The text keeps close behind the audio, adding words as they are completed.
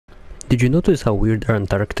Did you notice how weird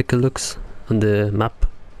Antarctica looks on the map?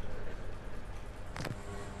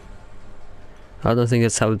 I don't think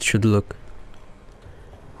that's how it should look.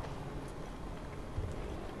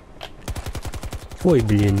 Oi,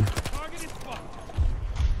 блин.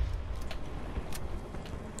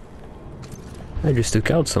 I just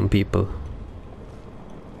took out some people.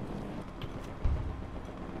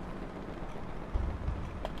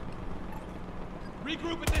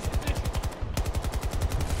 Regroup at this position.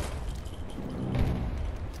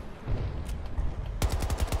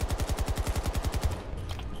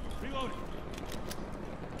 Reloading.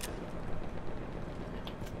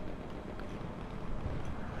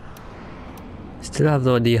 Still have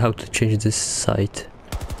no idea how to change this site.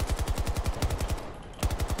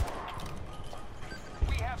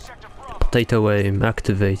 Potato aim,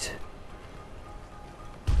 activate.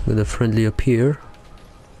 Got a friendly up here.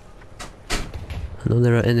 I know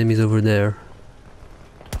there are enemies over there.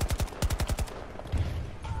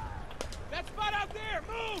 That spot out there,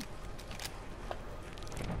 move!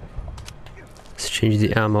 Let's change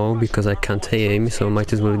the ammo because I can't aim, so I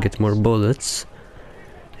might as well get more bullets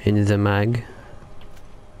in the mag.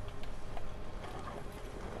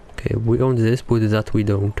 Okay, we own this, but that we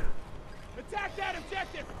don't. Attack that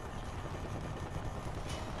objective!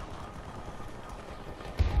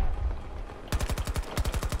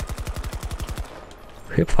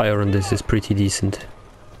 Hip fire on this is pretty decent.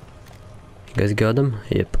 You guys got them?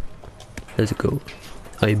 Yep. Let's go.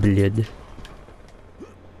 I bleed.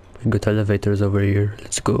 We got elevators over here.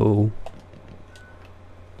 Let's go.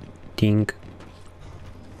 Think.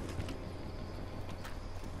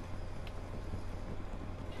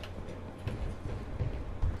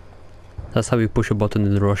 That's how you push a button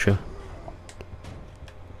in Russia.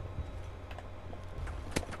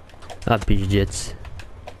 Jets.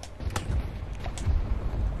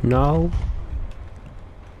 No.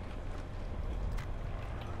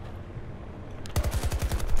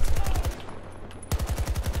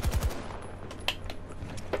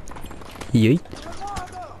 Yeet.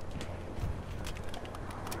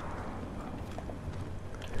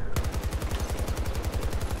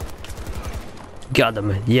 Got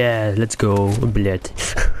him. Yeah, let's go. Блять.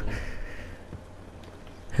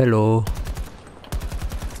 Hello.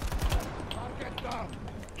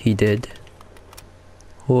 He did.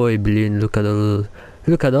 Oi, блин, look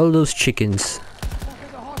at all those chickens.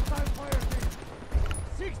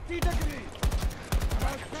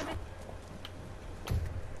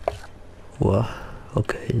 Whoa.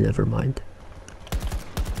 Okay, never mind.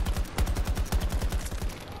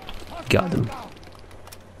 Got him.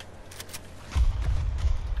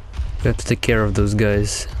 We have to take care of those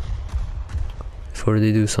guys before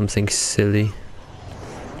they do something silly.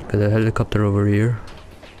 Got a helicopter over here.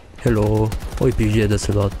 Hello. Oi, PG, that's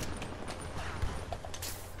a lot.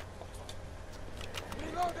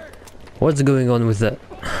 What's going on with that?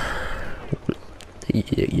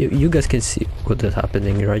 You guys can see what is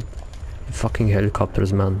happening, right? Fucking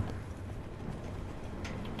helicopters, man.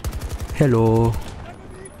 Hello.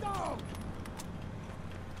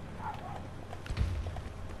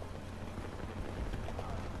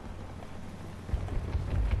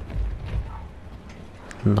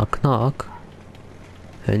 Knock knock.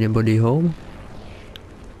 Anybody home?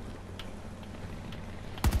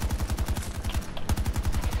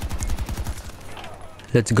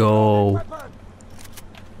 Let's go.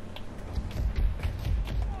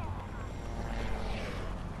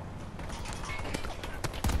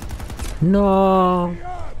 No.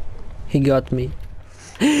 He got me.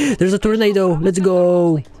 There's a tornado. Let's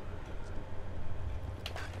go.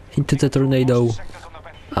 Into the tornado.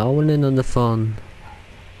 I want in on the fun.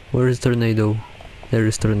 Where is tornado? There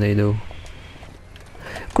is tornado.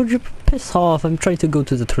 Could you piss off? I'm trying to go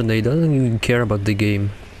to the tornado. I don't even care about the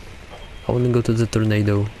game. I want to go to the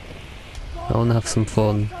tornado. I want to have some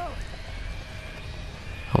fun.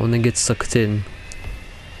 I want to get sucked in.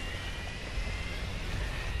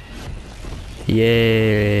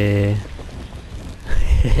 Yeah.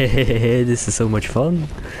 This is so much fun.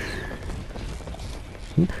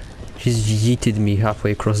 She's yeeted me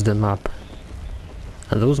halfway across the map.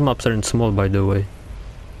 And those maps aren't small, by the way.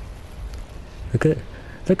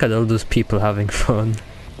 Look at all those people having fun.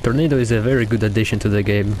 Tornado is a very good addition to the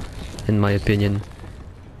game, in my opinion.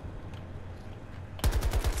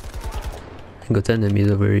 Got enemies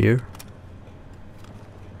over here.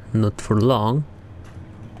 Not for long.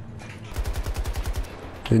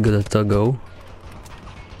 We got a Togo.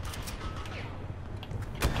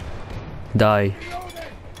 Die.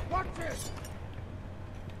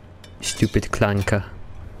 Stupid clanker.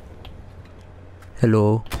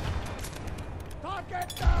 Hello.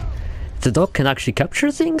 The dog can actually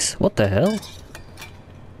capture things? What the hell?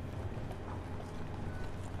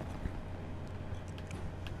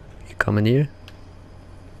 You coming here?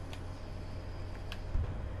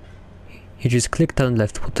 He just clicked on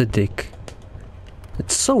left, what a dick.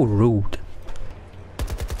 It's so rude.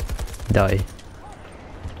 Die.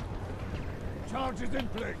 Charges in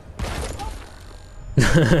place.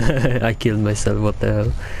 I killed myself, what the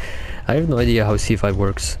hell. I have no idea how C5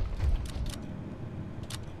 works.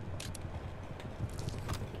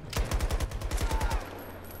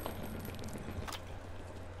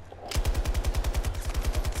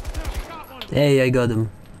 Hey, I got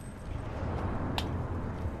him.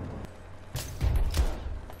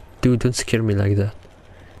 Dude, don't scare me like that.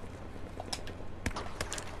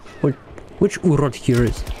 Which urod here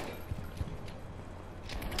is?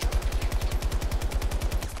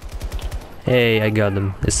 Hey, I got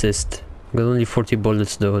him. Assist. Got only 40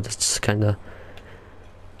 bullets though, that's kinda...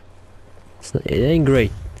 it ain't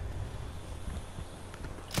great.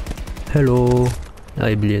 Hello.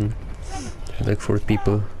 Iblian. Like 4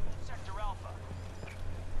 people.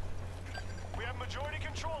 We have majority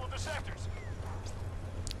control of the sectors.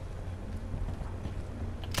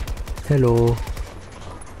 Hello.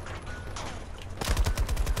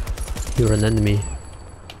 You're an enemy.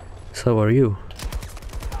 So are you.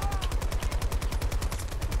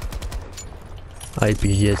 IP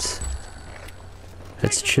jets.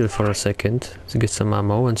 Let's chill for a second. Let's get some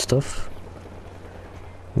ammo and stuff.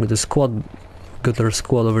 Got a squad. Got our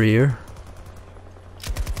squad over here.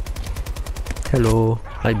 Hello,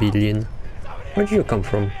 Ibelian. Where'd you come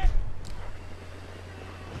from?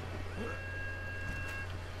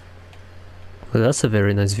 Well, that's a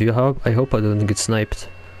very nice view. I hope I don't get sniped.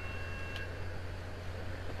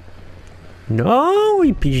 No,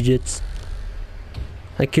 IP jets.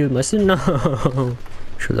 I killed myself. No,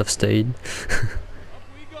 should have stayed. Up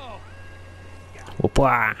we go.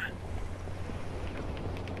 Opa!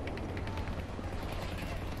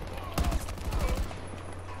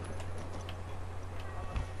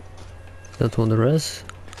 That one the res.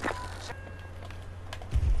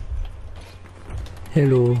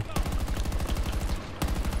 Hello.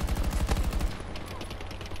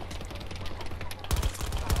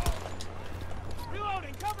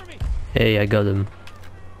 Reloading, cover me. Hey, I got him.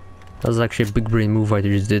 That was actually a big brain move I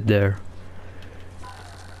just did there.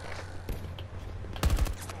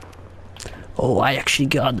 Oh, I actually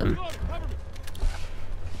got him. Reload, cover me.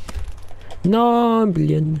 No,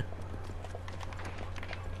 billion.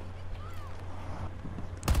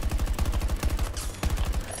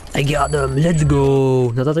 I got him. Let's go.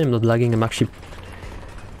 Now that I'm not lagging, I'm actually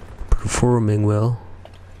performing well.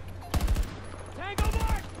 Tango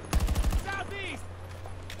mark. Southeast.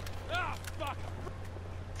 Ah, fuck.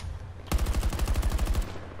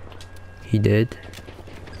 He did.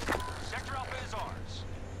 Sector Alpha is ours.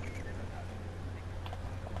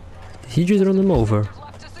 Did he just run him over?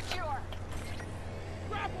 Left to secure.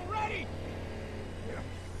 Grapple ready.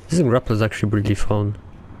 This grapple is actually really fun.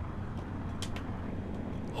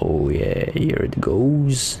 Oh yeah, here it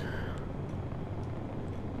goes.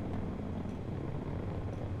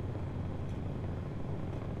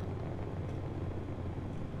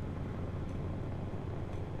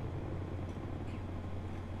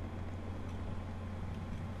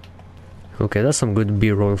 Okay, that's some good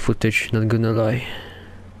B-roll footage, not gonna lie.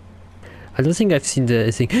 I don't think I've seen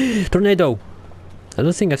the thing. Tornado! I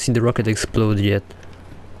don't think I've seen the rocket explode yet.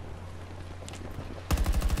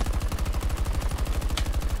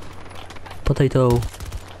 Potato.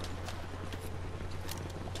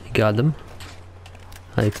 Got them.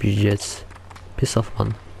 IP jets. Piss off,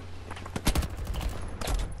 man.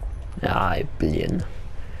 Ah, billion.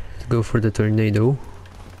 Let's go for the tornado.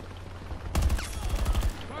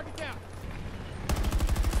 Target down.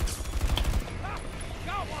 Ah,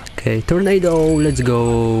 got one. Okay, tornado, let's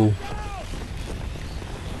go.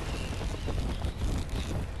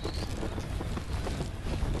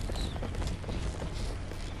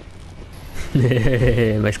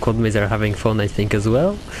 My squad mates are having fun, I think, as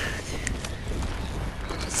well.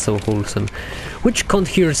 So wholesome. Which cunt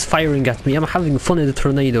here is firing at me? I'm having fun in the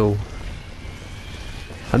tornado.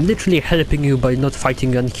 I'm literally helping you by not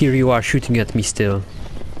fighting, and here you are shooting at me still.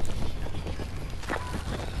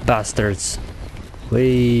 Bastards.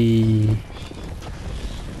 Way.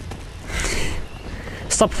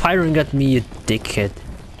 Stop firing at me, you dickhead.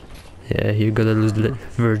 Yeah, you gotta lose the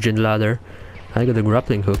virgin ladder. I got a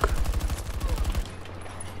grappling hook.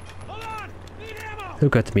 Hold on. Need ammo.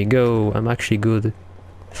 Look at me go, I'm actually good.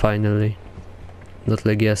 Finally. Not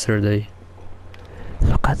like yesterday.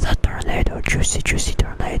 Look at that tornado, juicy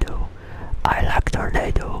tornado. I like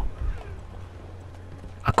tornado.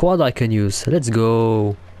 A Quad I can use. Let's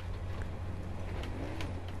go.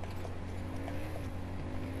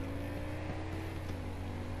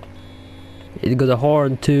 It got a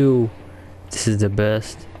horn too. This is the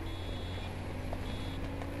best.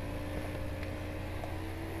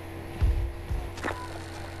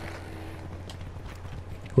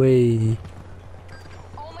 Wait.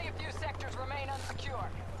 Only a few sectors remain unsecured.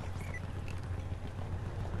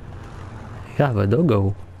 You have a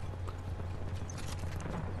doggo.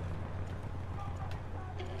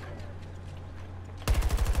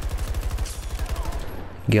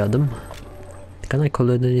 Got them. Can I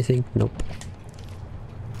collect anything? Nope.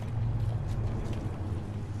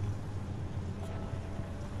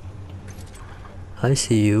 I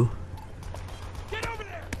see you. Get over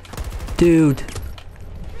there! Dude!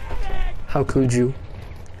 How could you?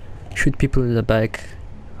 Shoot people in the back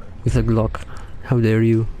with a Glock. How dare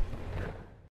you?